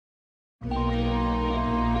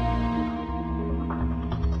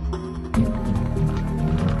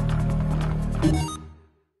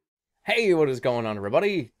Hey, what is going on,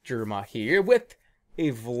 everybody? Jerma here with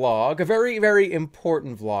a vlog, a very, very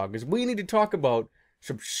important vlog, because we need to talk about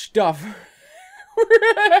some stuff.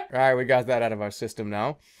 Alright, we got that out of our system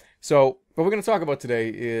now. So, what we're going to talk about today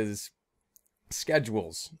is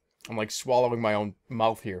schedules. I'm like swallowing my own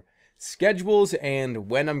mouth here. Schedules and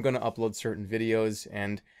when I'm going to upload certain videos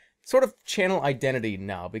and sort of channel identity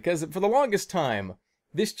now, because for the longest time,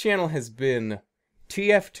 this channel has been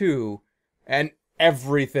TF2 and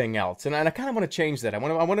everything else, and I kind of want to change that. I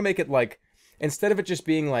want to make it like, instead of it just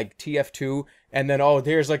being like TF2 and then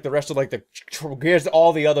here's like the rest of like here's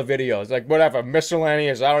all the other videos, like whatever,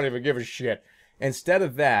 miscellaneous, I don't even give a shit. Instead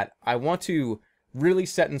of that, I want to really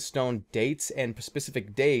set in stone dates and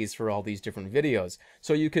specific days for all these different videos,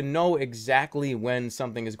 so you can know exactly when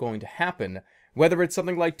something is going to happen, whether it's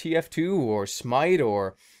something like TF2 or Smite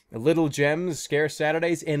or Little Gems, Scare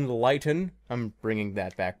Saturdays, Enlighten. I'm bringing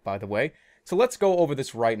that back, by the way. So let's go over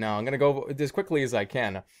this right now. I'm going to go as quickly as I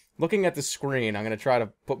can. Looking at the screen, I'm going to try to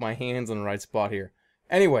put my hands on the right spot here.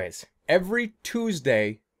 Anyways, every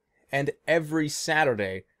Tuesday and every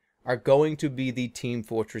Saturday are going to be the Team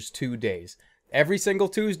Fortress 2 days. Every single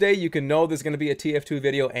Tuesday, you can know there's going to be a TF2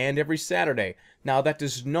 video, and every Saturday. Now, that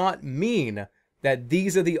does not mean that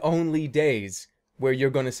these are the only days where you're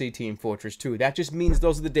going to see Team Fortress 2. That just means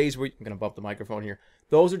those are the days where... I'm going to bump the microphone here.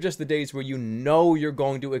 Those are just the days where you know you're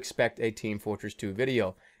going to expect a Team Fortress 2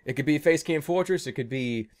 video. It could be Facecam Fortress, it could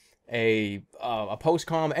be a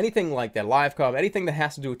post-com, anything like that, live-com, anything that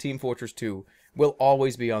has to do with Team Fortress 2 will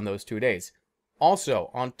always be on those 2 days.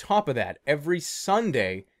 Also, on top of that, every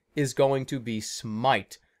Sunday is going to be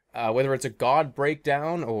Smite. Whether it's a God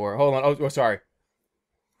Breakdown or... Hold on, oh sorry.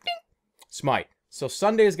 Smite. So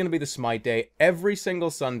Sunday is going to be the Smite day. Every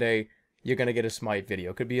single Sunday, you're going to get a Smite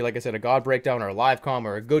video. Could be, like I said, a God Breakdown or a live com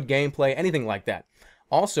or a good gameplay, anything like that.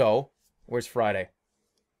 Also, where's Friday?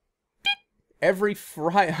 Every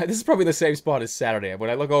Friday, this is probably the same spot as Saturday. When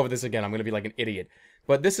I look over this again, I'm going to be like an idiot.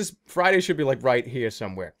 But Friday should be like right here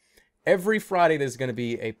somewhere. Every Friday, there's going to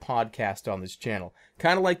be a podcast on this channel.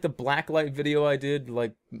 Kind of like the Blacklight video I did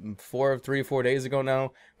like 3 or 4 days ago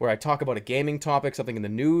now, where I talk about a gaming topic, something in the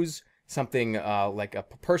news, something like a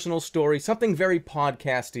personal story, something very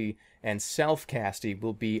podcasty and self-casty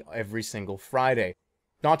will be every single Friday.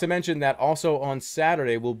 Not to mention that also on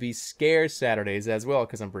Saturday will be Scare Saturdays as well,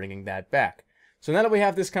 because I'm bringing that back. So now that we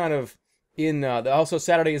have this kind of also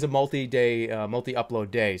Saturday is a multi-day,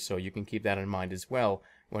 multi-upload day, so you can keep that in mind as well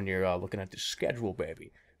when you're looking at the schedule,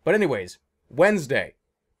 baby. But anyways, Wednesday.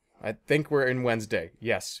 I think we're in Wednesday.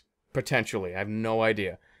 Yes, potentially. I have no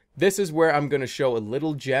idea. This is where I'm going to show a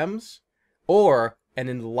Little Gems or an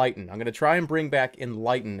Enlighten. I'm going to try and bring back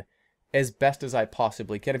Enlighten as best as I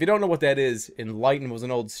possibly can. If you don't know what that is, Enlighten was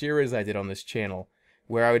an old series I did on this channel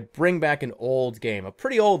where I would bring back an old game, a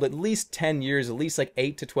pretty old, at least 10 years, at least like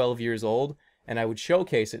 8 to 12 years old, and I would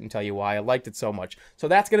showcase it and tell you why I liked it so much. So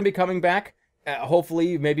that's going to be coming back.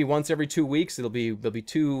 Hopefully, maybe once every 2 weeks. There'll be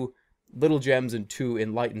 2 Little Gems and 2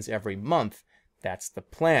 Enlightens every month. That's the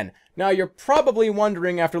plan. Now, you're probably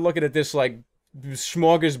wondering, after looking at this, like,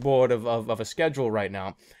 smorgasbord of a schedule right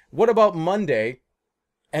now, what about Monday?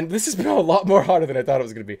 And this has been a lot more harder than I thought it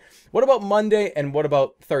was going to be. What about Monday and what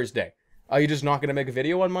about Thursday? Are you just not going to make a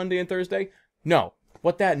video on Monday and Thursday? No.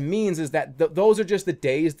 What that means is that those are just the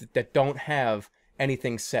days that don't have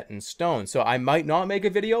anything set in stone. So I might not make a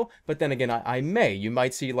video, but then again, I may. You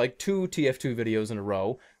might see, like, 2 TF2 videos in a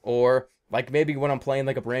row, or... like maybe when I'm playing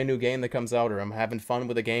like a brand new game that comes out, or I'm having fun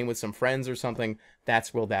with a game with some friends or something,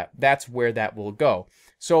 that's where that will go.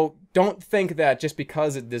 So don't think that just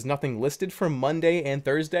because there's nothing listed for Monday and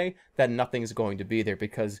Thursday, that nothing's going to be there,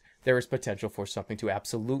 because there is potential for something to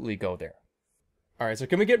absolutely go there. Alright, so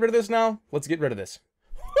can we get rid of this now? Let's get rid of this.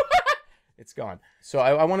 It's gone. So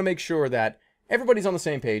I want to make sure that everybody's on the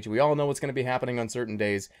same page. We all know what's going to be happening on certain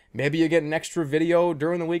days. Maybe you get an extra video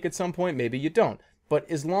during the week at some point, maybe you don't. But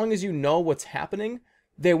as long as you know what's happening,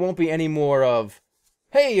 there won't be any more of,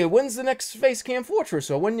 hey, when's the next Facecam Fortress?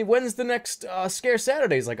 Or when's the next Scare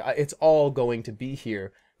Saturdays? Like, it's all going to be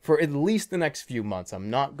here for at least the next few months. I'm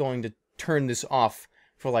not going to turn this off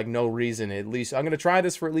for, like, no reason. At least, I'm going to try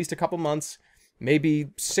this for at least a couple months,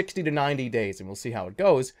 maybe 60 to 90 days, and we'll see how it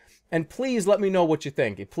goes. And please let me know what you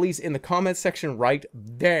think. Please, in the comments section right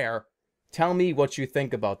there, tell me what you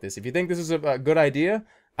think about this. If you think this is a good idea,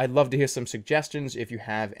 I'd love to hear some suggestions if you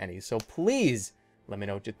have any. So please, let me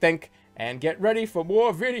know what you think. And get ready for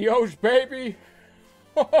more videos, baby!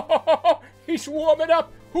 He's warming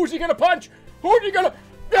up! Who's he gonna punch? Who's he gonna...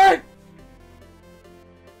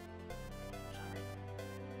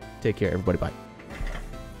 Take care, everybody. Bye.